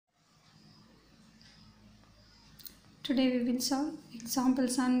Today we will solve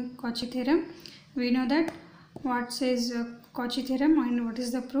examples on Cauchy theorem. We know that what says Cauchy theorem and what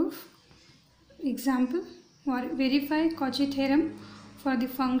is the proof. Example, verify Cauchy theorem for the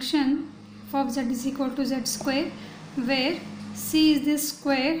function f of z is equal to z square, where c is the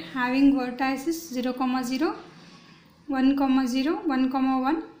square having vertices 0, 0, 1, 0, 1,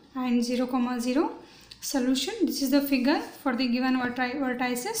 1 and 0, 0. Solution, this is the figure for the given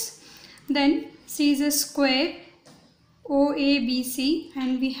vertices. Then c is a square OABC,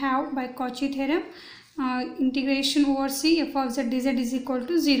 and we have by Cauchy theorem integration over c f of z dz is equal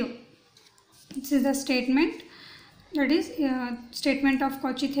to 0. This is the statement, that is statement of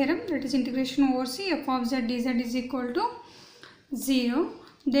Cauchy theorem, that is integration over c f of z dz is equal to 0.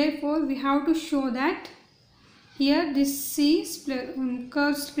 Therefore we have to show that here this c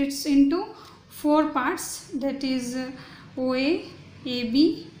curve splits into 4 parts, that is OA,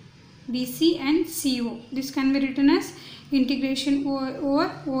 AB, BC and CO. This can be written as integration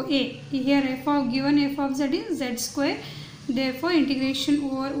over OA. Here f of given f of z is z square. Therefore integration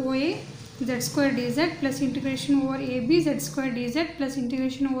over OA z square dz plus integration over AB z square dz plus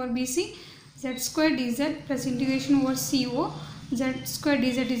integration over BC z square dz plus integration over CO z square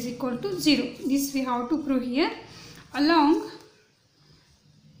dz is equal to 0. This we have to prove here. Along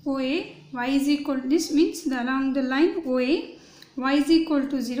OA y is equal to, this means along the line OA y is equal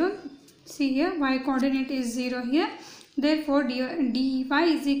to 0. See here y coordinate is 0 here. Therefore dy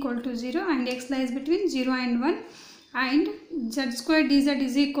is equal to 0 and x lies between 0 and 1, and z square dz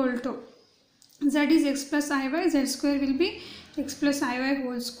is equal to, z is x plus iy, z square will be x plus iy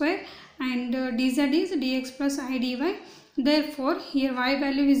whole square, and dz is dx plus I dy. Therefore here y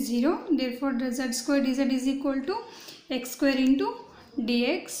value is 0. Therefore the z square dz is equal to x square into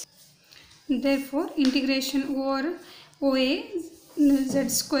dx. Therefore integration over OA z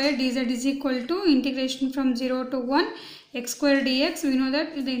square dz is equal to integration from 0 to 1 x square dx. We know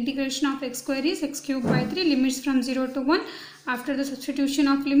that the integration of x square is x cube by 3, limits from 0 to 1. After the substitution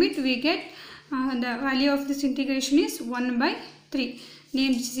of limit we get the value of this integration is 1 by 3.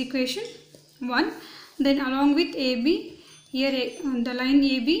 Name this equation 1. Then along with AB, here the line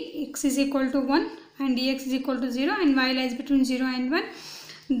AB, x is equal to 1 and dx is equal to 0 and y lies between 0 and 1.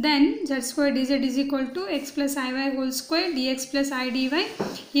 Then z square dz is equal to x plus iy whole square dx plus I dy.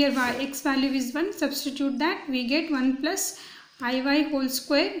 Here x value is 1. Substitute that, we get 1 plus iy whole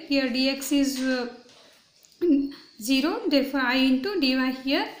square. Here dx is 0. Therefore I into dy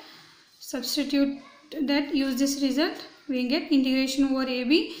here. Substitute that, use this result. We get integration over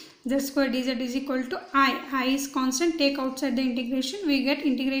AB z square dz is equal to I is constant. Take outside the integration. We get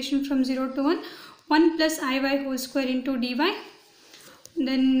integration from 0 to 1. 1 plus iy whole square into dy.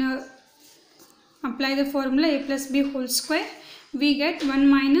 Then apply the formula a plus b whole square. We get 1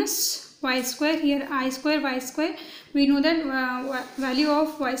 minus y square. Here I square y square. We know that value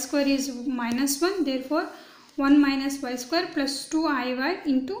of y square is minus 1. Therefore 1 minus y square plus 2 iy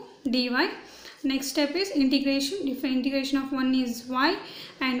into dy. Next step is integration. If integration of 1 is y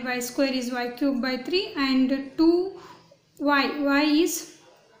and y square is y cube by 3, and 2 y is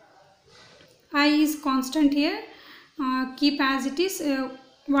I is constant here. Keep as it is.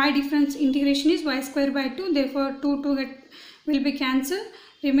 Y difference integration is y square by 2. Therefore 2 will be cancelled.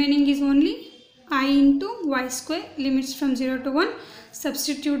 Remaining is only I into y square. Limits from 0 to 1.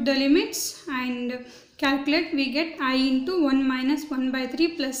 Substitute the limits and calculate. We get I into 1 minus 1 by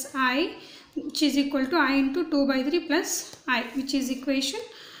 3 plus I, which is equal to I into 2 by 3 plus I, which is equation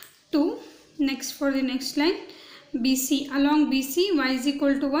 2. Next, for the next line, BC. Along BC y is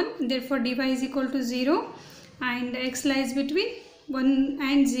equal to 1. Therefore dy is equal to 0 and x lies between 1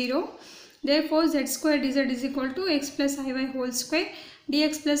 and 0. Therefore z square dz is equal to x plus iy whole square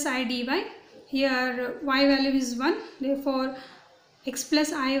dx plus I dy. Here y value is 1. Therefore x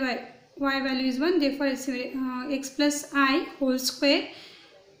plus iy, y value is 1. Therefore it's x plus I whole square.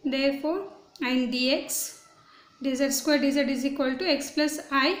 Therefore and dx, dz square dz is equal to x plus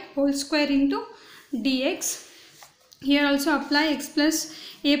I whole square into dx. Here also apply x plus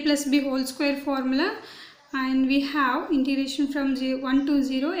a plus b whole square formula, and we have integration from 1 to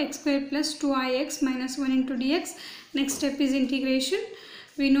 0 x square plus 2ix minus 1 into dx. Next step is integration.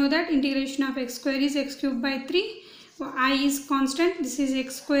 We know that integration of x square is x cube by 3. I is constant. This is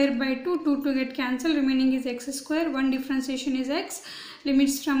x square by 2. 2 to get cancelled. Remaining is x square. 1 differentiation is x.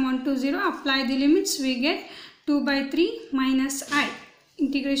 Limits from 1 to 0. Apply the limits. We get 2 by 3 minus I.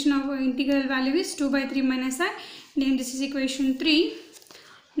 Integration of integral value is 2 by 3 minus I. Name this is equation 3.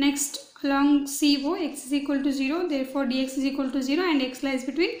 Next, along CO, x is equal to 0. Therefore dx is equal to 0 and x lies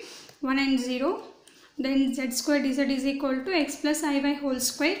between 1 and 0. Then z square dz is equal to x plus iy whole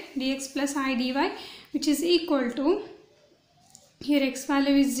square dx plus I dy, which is equal to, here x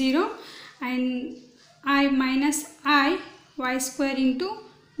value is 0 and I minus I y square into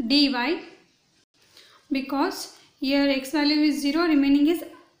dy, because here x value is 0, remaining is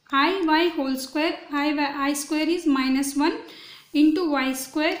iy whole square, I square is minus 1 into y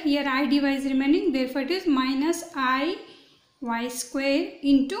square, here I dy is remaining, therefore it is minus I y square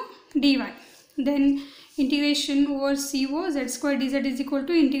into dy. Then integration over CO, z square dz is equal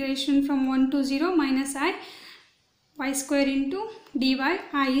to integration from 1 to 0 minus I y square into dy.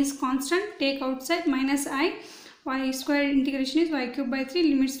 I is constant, take outside, minus I y square integration is y cube by 3,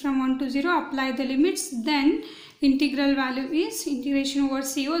 limits from 1 to 0, apply the limits, then integral value is integration over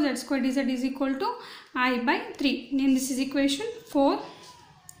CO, z square dz is equal to I by 3. Then this is equation 4.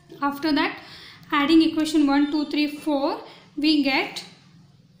 After that, adding equation 1, 2, 3, 4, we get,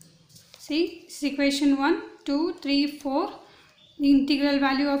 see, this is equation 1, 2, 3, 4. The integral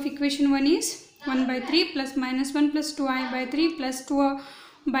value of equation 1 is 1 by 3 plus minus 1 plus 2i by 3 plus 2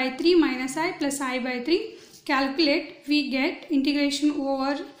 by 3 minus I plus I by 3. Calculate, we get integration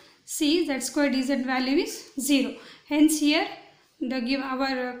over c, z square dz value is 0. Hence here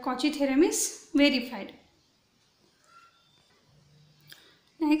our Cauchy theorem is verified.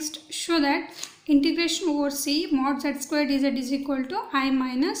 Next, show that integration over c mod z square dz is equal to I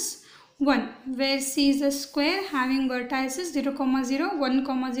minus 1, where c is a square having vertices 0, 0,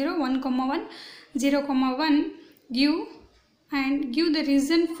 1, 0, 1, 1, 0, 1, give the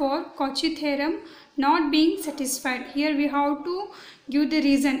reason for Cauchy theorem not being satisfied. Here we have to give the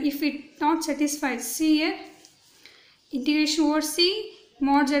reason if it not satisfied. See here, integration over c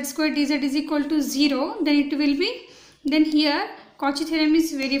mod z square dz is equal to 0, then it will be, then here Cauchy theorem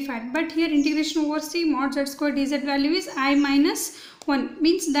is verified, but here integration over c mod z square dz value is I minus 1,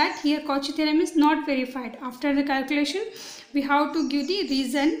 means that here Cauchy theorem is not verified. After the calculation, we have to give the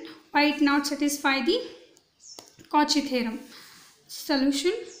reason why it not satisfy the Cauchy theorem.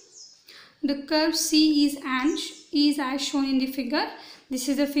 Solution. The curve C is as shown in the figure. This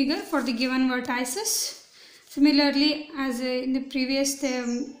is the figure for the given vertices. Similarly, as in the previous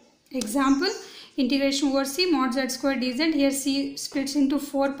example, integration over c mod z square dz, here c splits into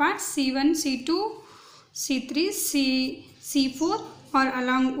 4 parts, c1, c2, c3, c4, or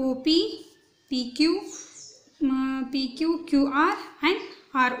along OP, PQ, QR and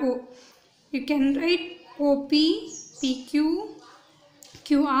RO. You can write OP, PQ,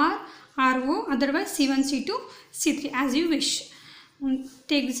 QR, RO, otherwise C1, C2, C3 as you wish.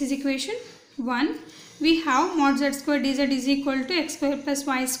 Take this is equation 1. We have mod z square dz is equal to x square plus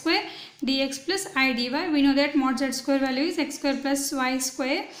y square dx plus I dy. We know that mod z square value is x square plus y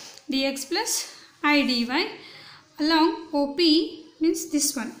square dx plus I dy. Along OP means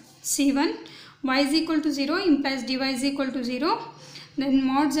this one, C1, y is equal to 0 implies dy is equal to 0. Then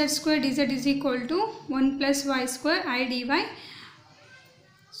mod z square dz is equal to 1 plus y square I dy.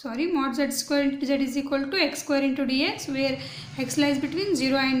 Mod z square z is equal to x square into dx, where x lies between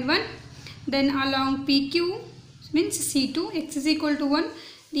 0 and 1. Then along PQ means C2, x is equal to 1,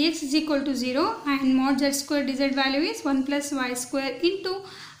 dx is equal to 0, and mod z square dz value is 1 plus y square into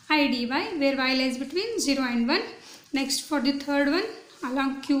I dy, where y lies between 0 and 1. Next, for the third one,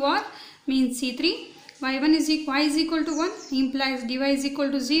 along QR means C3, y is equal to 1 implies dy is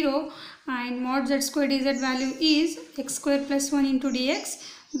equal to 0, and mod z square dz value is x square plus 1 into dx,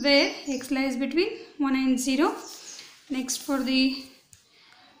 where x lies between 1 and 0. Next, for the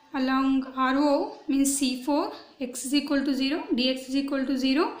along RO means C4, x is equal to 0, dx is equal to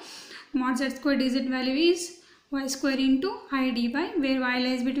 0, mod z square dz value is y square into I dy, where y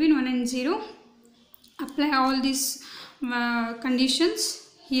lies between 1 and 0. Apply all these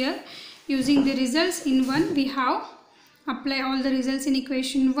conditions here. Using the results in 1, we have apply all the results in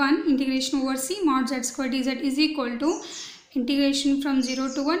equation 1. Integration over c mod z square dz is equal to integration from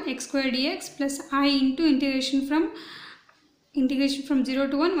 0 to 1 x square dx plus I into integration from 0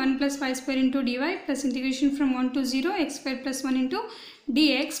 to 1 plus y square into dy plus integration from 1 to 0 x square plus 1 into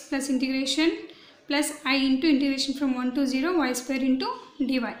dx plus integration plus I into integration from 1 to 0 y square into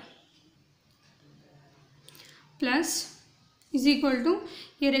dy plus is equal to,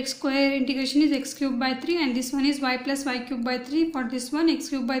 here x square integration is x cube by 3 and this one is y plus y cube by 3. For this one, x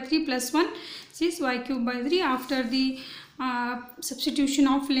cube by 3 plus 1, this is y cube by 3. After the substitution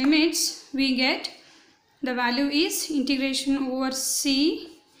of limits, we get the value is integration over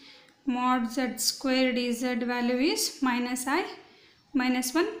c mod z square dz value is minus I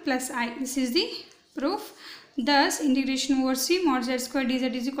minus 1 plus I. This is the proof. Thus, integration over c mod z square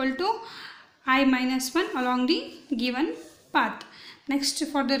dz is equal to I minus 1 along the given path. Next,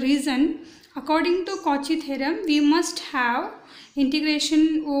 for the reason, according to Cauchy theorem, we must have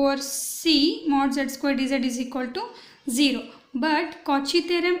integration over C mod z square dz is equal to 0. But Cauchy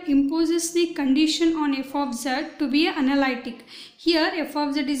theorem imposes the condition on f of z to be analytic. Here f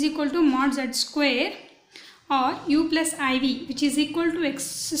of z is equal to mod z square or u plus iv, which is equal to x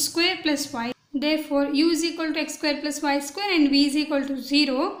square plus y. Therefore, u is equal to x square plus y square and v is equal to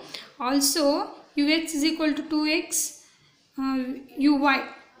 0. Also, ux is equal to 2x, uy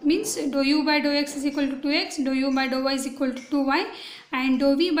means dou u by dou x is equal to 2x, dou u by dou y is equal to 2y, and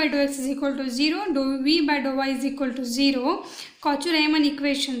dou v by dou x is equal to 0, dou v by dou y is equal to 0. Cauchy-Riemann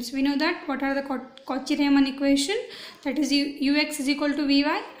equations. We know that what are the Cauchy-Riemann equation? That is ux is equal to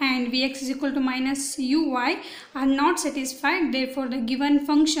vy and vx is equal to minus uy are not satisfied. Therefore, the given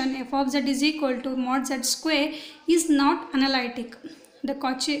function f of z is equal to mod z square is not analytic. The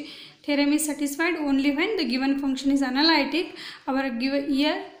Cauchy theorem is satisfied only when the given function is analytic. Our given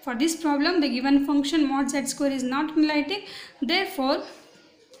here for this problem, the given function mod z square is not analytic. Therefore,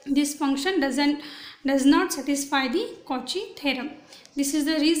 this function does not satisfy the Cauchy theorem. This is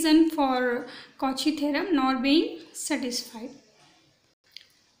the reason for Cauchy theorem not being satisfied.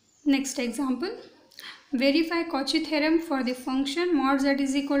 Next example. Verify Cauchy theorem for the function mod z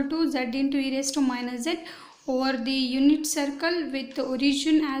is equal to z into e raised to minus z over the unit circle with the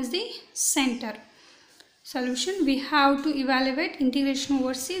origin as the center. Solution. We have to evaluate integration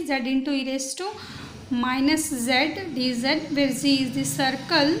over c z into e raised to minus z dz, where z is the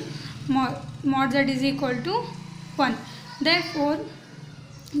circle, mod z is equal to 1. Therefore,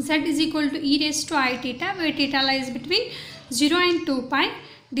 z is equal to e raised to I theta, where theta lies between 0 and 2 pi.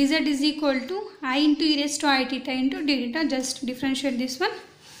 Dz is equal to I into e raised to I theta into d theta. Just differentiate this one.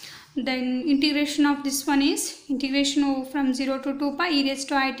 Then integration of this one is integration from 0 to 2 pi e raised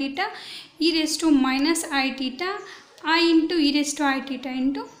to I theta, e raised to minus I theta, I into e raised to I theta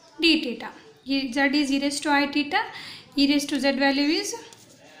into d theta. Z is e raised to I theta, e raised to z value is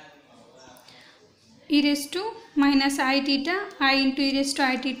e raised to minus I theta, I into e raised to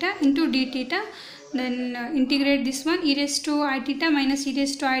I theta into d theta. Then integrate this one, e raised to I theta minus e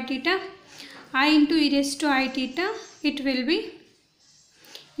raised to I theta, I into e raised to I theta, it will be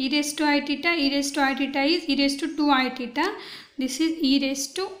e raised to I theta is e raised to 2 I theta. This is e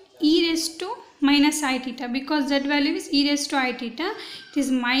raised to minus I theta, because z value is e raised to I theta. It is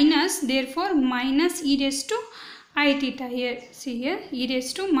minus, therefore minus e raised to I theta. Here, see here, e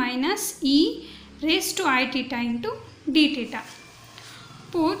raised to minus e raised to I theta into d theta.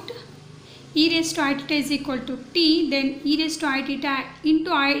 Put e raised to I theta is equal to t, then e raised to I theta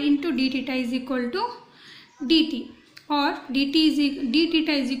into I into d theta is equal to dt, or d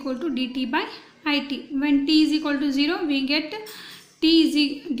theta is equal to dt by it. When t is equal to 0, we get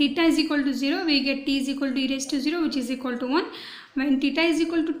theta is equal to 0, we get t is equal to e raised to 0, which is equal to 1. When theta is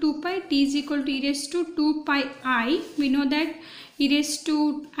equal to 2 pi, t is equal to e raised to 2 pi I. We know that e raised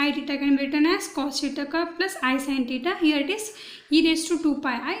to I theta can be written as cos theta plus I sin theta. Here it is e raised to 2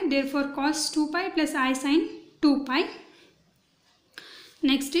 pi I, therefore cos 2 pi plus I sin 2 pi.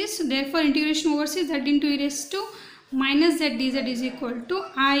 Next is, therefore integration over c z into e raised to minus z dz is equal to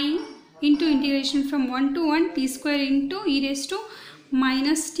I into integration from 1 to 1 t square into e raised to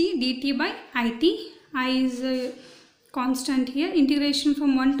minus t dt by it. I is a constant here. Integration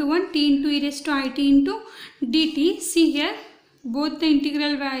from 1 to 1 t into e raised to it into dt. See here, both the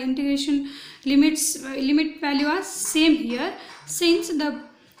integration limit value are same here. Since the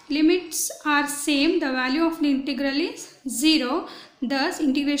limits are same, the value of the integral is 0. Thus,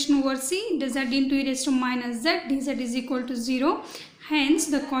 integration over c z into e raised to minus z dz is equal to 0. Hence,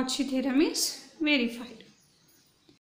 the Cauchy theorem is verified.